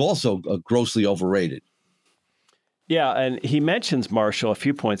 And who is also grossly overrated. Yeah, and he mentions Marshall a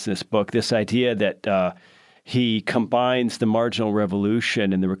few points in this book, this idea that he combines the marginal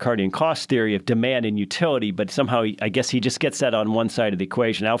revolution and the Ricardian cost theory of demand and utility, but somehow I guess he just gets that on one side of the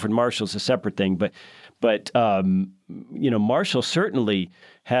equation. Alfred Marshall's a separate thing, but Marshall certainly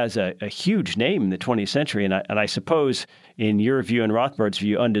has a huge name in the 20th century, and I suppose in your view and Rothbard's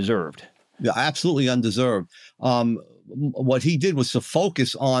view, undeserved. Yeah, absolutely undeserved. What he did was to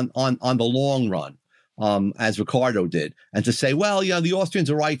focus on the long run, as Ricardo did, and to say, well, the Austrians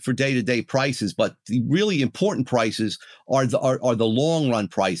are right for day-to-day prices, but the really important prices are the long-run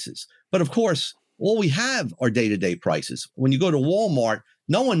prices. But of course, all we have are day-to-day prices. When you go to Walmart,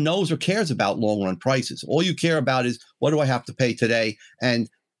 no one knows or cares about long-run prices. All you care about is, what do I have to pay today? And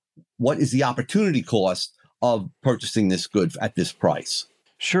what is the opportunity cost of purchasing this good at this price?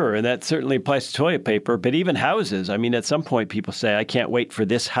 Sure, and that certainly applies to toilet paper, but even houses. I mean, at some point, people say, I can't wait for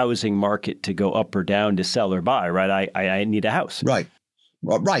this housing market to go up or down to sell or buy, right? I need a house. Right.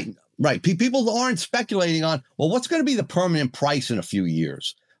 People aren't speculating on, well, what's going to be the permanent price in a few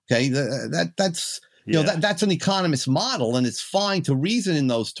years? Okay, that's that's an economist model, and it's fine to reason in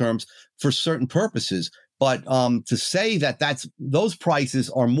those terms for certain purposes. But to say that those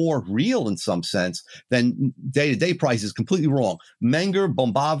prices are more real in some sense than day-to-day prices is completely wrong. Menger,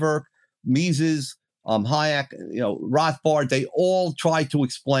 Bombaver, Mises, Hayek, Rothbard, they all try to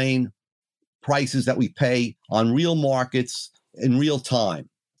explain prices that we pay on real markets in real time.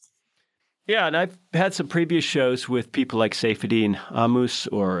 Yeah, and I've had some previous shows with people like Seyfedin Amus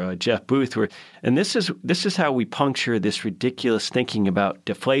or Jeff Booth, and this is how we puncture this ridiculous thinking about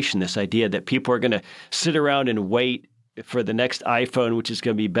deflation, this idea that people are going to sit around and wait for the next iPhone, which is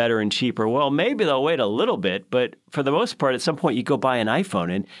going to be better and cheaper. Well, maybe they'll wait a little bit, but for the most part, at some point you go buy an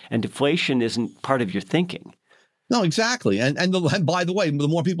iPhone, and deflation isn't part of your thinking. No, exactly. And by the way, the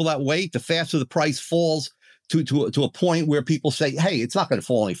more people that wait, the faster the price falls to a point where people say, hey, it's not going to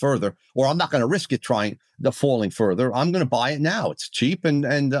fall any further, or I'm not going to risk it falling further. I'm going to buy it now. It's cheap and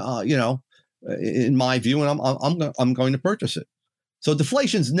in my view, and I'm going to purchase it. So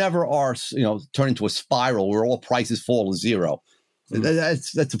deflations never are, turn into a spiral where all prices fall to zero.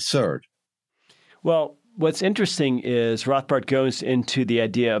 That's absurd. Well, what's interesting is Rothbard goes into the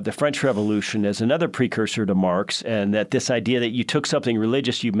idea of the French Revolution as another precursor to Marx, and that this idea that you took something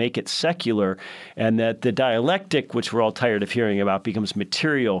religious, you make it secular, and that the dialectic, which we're all tired of hearing about, becomes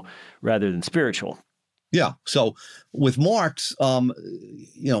material rather than spiritual. Yeah. So with Marx,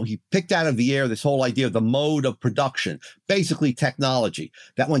 he picked out of the air this whole idea of the mode of production, basically technology,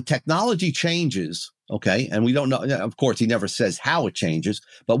 that when technology changes, okay, and we don't know, of course, he never says how it changes,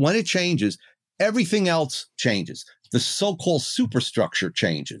 but when it changes, everything else changes. The so-called superstructure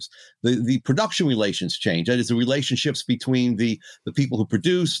changes. The production relations change. That is, the relationships between the people who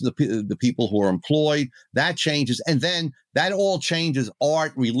produce, the people who are employed, that changes. And then that all changes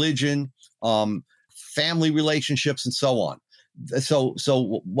art, religion, family relationships, and so on. So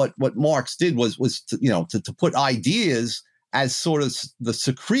what Marx did was to put ideas as sort of the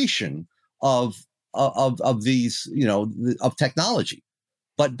secretion of these, of technology.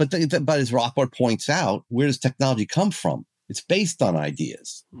 But as Rothbard points out, where does technology come from? It's based on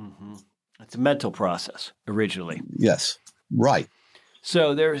ideas. Mm-hmm. It's a mental process originally. Yes, right.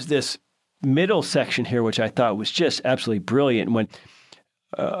 So there's this middle section here, which I thought was just absolutely brilliant when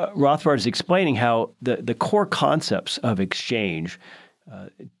Rothbard is explaining how the core concepts of exchange,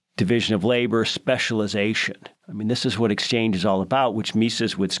 division of labor, specialization. I mean, this is what exchange is all about, which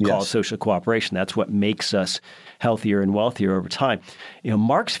Mises would call social cooperation. That's what makes us healthier and wealthier over time.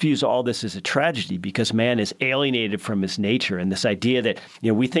 Marx views all this as a tragedy because man is alienated from his nature, and this idea that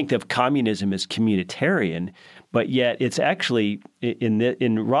we think of communism as communitarian, but yet it's actually in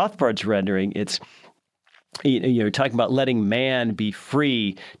Rothbard's rendering, it's you're talking about letting man be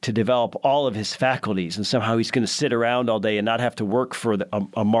free to develop all of his faculties, and somehow he's going to sit around all day and not have to work for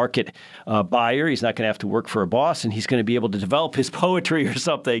a market buyer. He's not going to have to work for a boss, and he's going to be able to develop his poetry or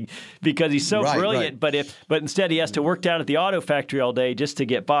something because he's so brilliant. Right. But instead he has to work down at the auto factory all day just to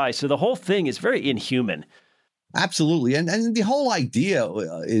get by. So the whole thing is very inhuman. Absolutely. And the whole idea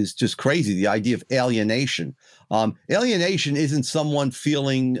is just crazy, the idea of alienation. Alienation isn't someone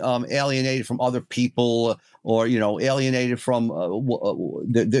feeling alienated from other people or, alienated from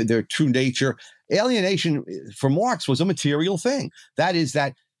their true nature. Alienation for Marx was a material thing. That is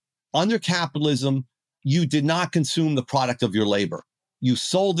that under capitalism, you did not consume the product of your labor. You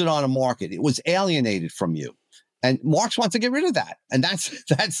sold it on a market. It was alienated from you. And Marx wants to get rid of that. And that's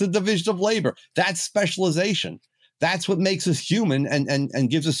the division of labor. That's specialization. That's what makes us human and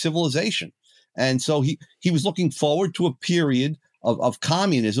gives us civilization. And so he was looking forward to a period of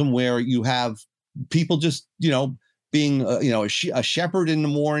communism where you have people just, being, a shepherd in the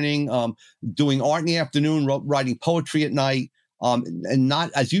morning, doing art in the afternoon, writing poetry at night, and not,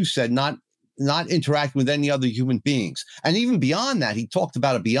 as you said, not interacting with any other human beings. And even beyond that, he talked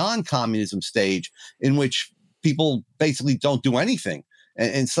about a beyond communism stage in which people basically don't do anything.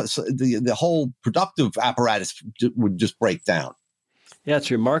 And so the whole productive apparatus would just break down. Yeah, it's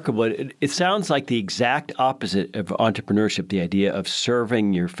remarkable. It sounds like the exact opposite of entrepreneurship, the idea of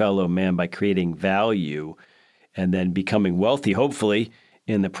serving your fellow man by creating value and then becoming wealthy, hopefully,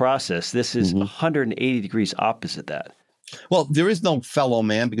 in the process. This is 180 degrees opposite that. Well, there is no fellow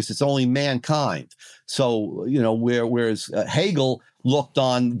man because it's only mankind. So, whereas Hegel looked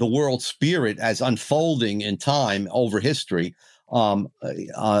on the world spirit as unfolding in time over history,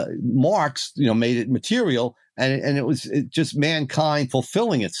 Marx, made it material, and it was just mankind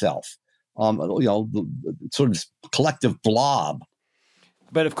fulfilling itself. The sort of collective blob.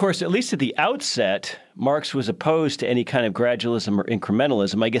 But of course, at least at the outset, Marx was opposed to any kind of gradualism or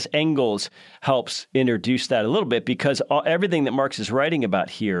incrementalism. I guess Engels helps introduce that a little bit because everything that Marx is writing about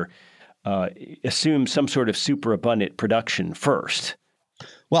here assumes some sort of superabundant production first.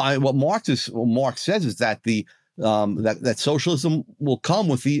 Well, what Marx says is that that socialism will come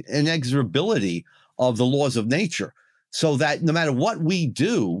with the inexorability of the laws of nature, so that no matter what we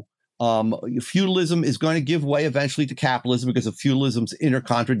do, feudalism is going to give way eventually to capitalism because of feudalism's inner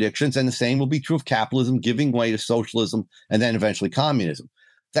contradictions, and the same will be true of capitalism giving way to socialism and then eventually communism.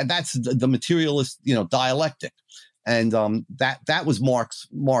 That's the materialist, dialectic, and that was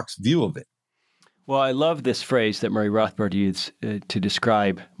Marx's view of it. Well, I love this phrase that Murray Rothbard used to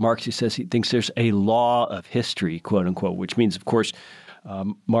describe Marx. He says he thinks there's a law of history, quote unquote, which means, of course,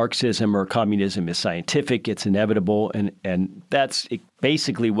 Marxism or communism is scientific, it's inevitable, and that's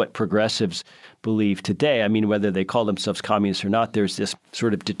basically what progressives believe today. I mean, whether they call themselves communists or not, there's this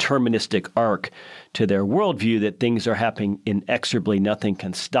sort of deterministic arc to their worldview that things are happening inexorably, nothing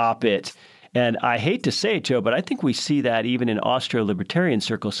can stop it. And I hate to say it, Joe, but I think we see that even in Austro-libertarian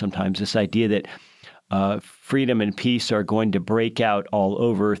circles sometimes, this idea that freedom and peace are going to break out all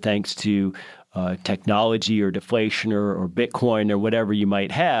over thanks to technology or deflation or Bitcoin or whatever you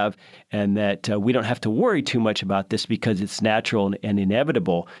might have, and that we don't have to worry too much about this because it's natural and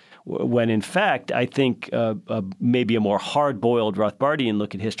inevitable. When in fact, I think maybe a more hard-boiled Rothbardian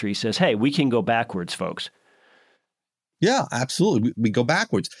look at history says, hey, we can go backwards, folks. Yeah, absolutely. We go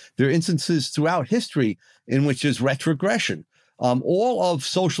backwards. There are instances throughout history in which there's retrogression. All of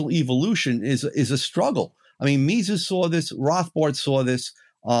social evolution is a struggle. I mean, Mises saw this, Rothbard saw this,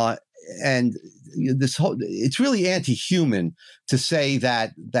 and it's really anti-human to say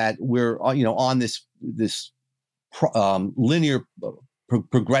that we're on this linear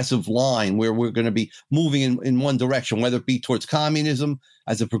progressive line where we're going to be moving in one direction, whether it be towards communism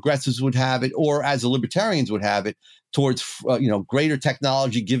as the progressives would have it, or as the libertarians would have it, towards greater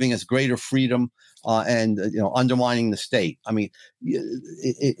technology giving us greater freedom and undermining the state. I mean,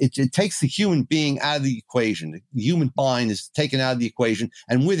 it takes the human being out of the equation. The human mind is taken out of the equation,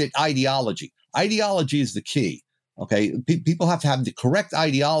 and with it, ideology. Ideology is the key. Okay, people have to have the correct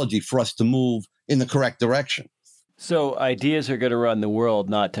ideology for us to move in the correct direction. So ideas are going to run the world,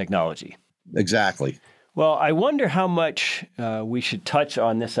 not technology. Exactly. Well, I wonder how much we should touch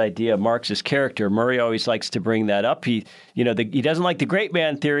on this idea of Marx's character. Murray always likes to bring that up. He doesn't like the great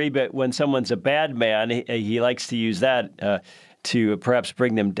man theory, but when someone's a bad man, he likes to use that to perhaps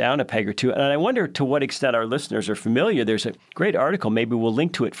bring them down a peg or two. And I wonder to what extent our listeners are familiar. There's a great article, maybe we'll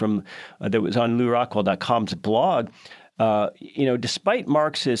link to it from that was on LouRockwell.com's blog. Despite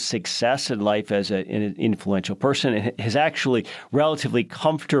Marx's success in life as an influential person and his actually relatively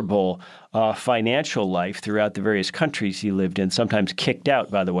comfortable financial life throughout the various countries he lived in, sometimes kicked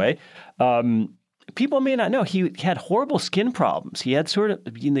out, by the way, people may not know he had horrible skin problems. He had sort of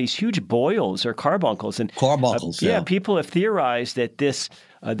these huge boils or carbuncles. And carbuncles, yeah. People have theorized that this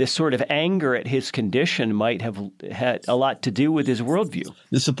sort of anger at his condition might have had a lot to do with his worldview.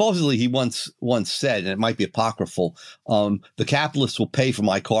 Supposedly, he once said, and it might be apocryphal, the capitalists will pay for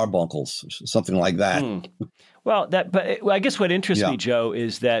my carbuncles, something like that. Well, but I guess what interests me, Joe,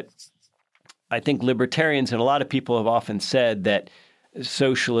 is that I think libertarians and a lot of people have often said that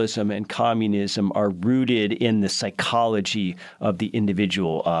socialism and communism are rooted in the psychology of the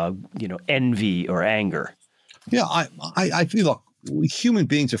individual, envy or anger. Yeah, I feel like human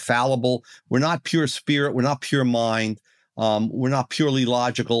beings are fallible. We're not pure spirit. We're not pure mind. We're not purely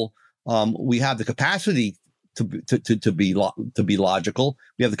logical. We have the capacity to be logical.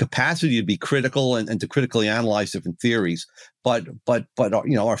 We have the capacity to be critical and to critically analyze different theories. But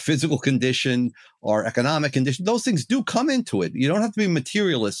our physical condition, our economic condition, those things do come into it. You don't have to be a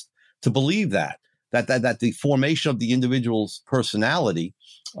materialist to believe that the formation of the individual's personality,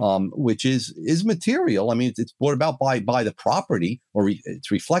 which is material. I mean, it's brought about by the property, or it's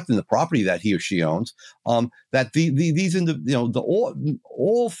reflecting the property that he or she owns. That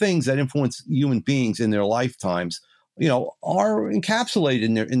all things that influence human beings in their lifetimes, are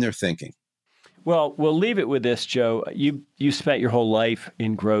encapsulated in their thinking. Well, we'll leave it with this, Joe. You spent your whole life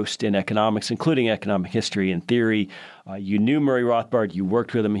engrossed in economics, including economic history and theory. You knew Murray Rothbard. You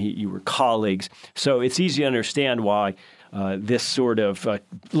worked with him. You were colleagues. So it's easy to understand why this sort of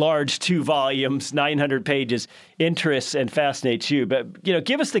large 2 volumes, 900 pages, interests and fascinates you. But,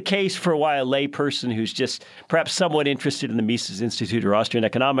 give us the case for why a lay person who's just perhaps somewhat interested in the Mises Institute or Austrian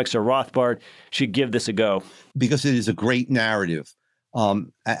economics or Rothbard should give this a go. Because it is a great narrative.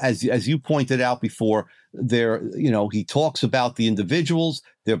 As you pointed out before, he talks about the individuals,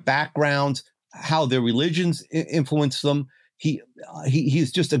 their backgrounds, how their religions influence them.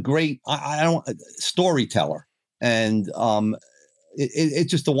 He's just a great storyteller, and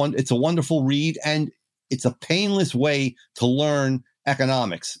it's a wonderful read, and it's a painless way to learn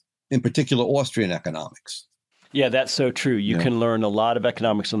economics, in particular Austrian economics. Yeah, that's so true. You can learn a lot of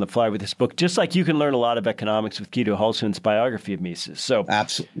economics on the fly with this book, just like you can learn a lot of economics with Guido Hulsmann's biography of Mises. So,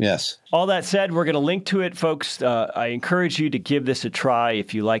 absolutely, yes. All that said, we're going to link to it, folks. I encourage you to give this a try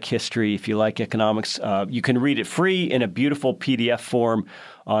if you like history, if you like economics. You can read it free in a beautiful PDF form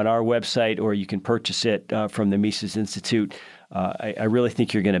on our website, or you can purchase it from the Mises Institute. I really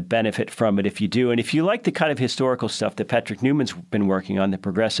think you're going to benefit from it if you do. And if you like the kind of historical stuff that Patrick Newman's been working on, the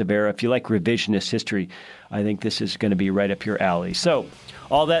progressive era, if you like revisionist history, I think this is going to be right up your alley. So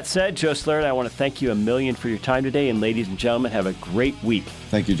all that said, Joe Salerno, I want to thank you a million for your time today. And ladies and gentlemen, have a great week.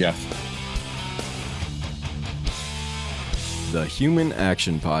 Thank you, Jeff. The Human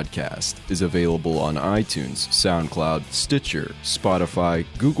Action Podcast is available on iTunes, SoundCloud, Stitcher, Spotify,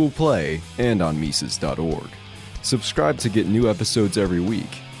 Google Play, and on Mises.org. Subscribe to get new episodes every week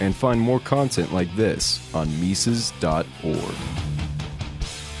and find more content like this on Mises.org.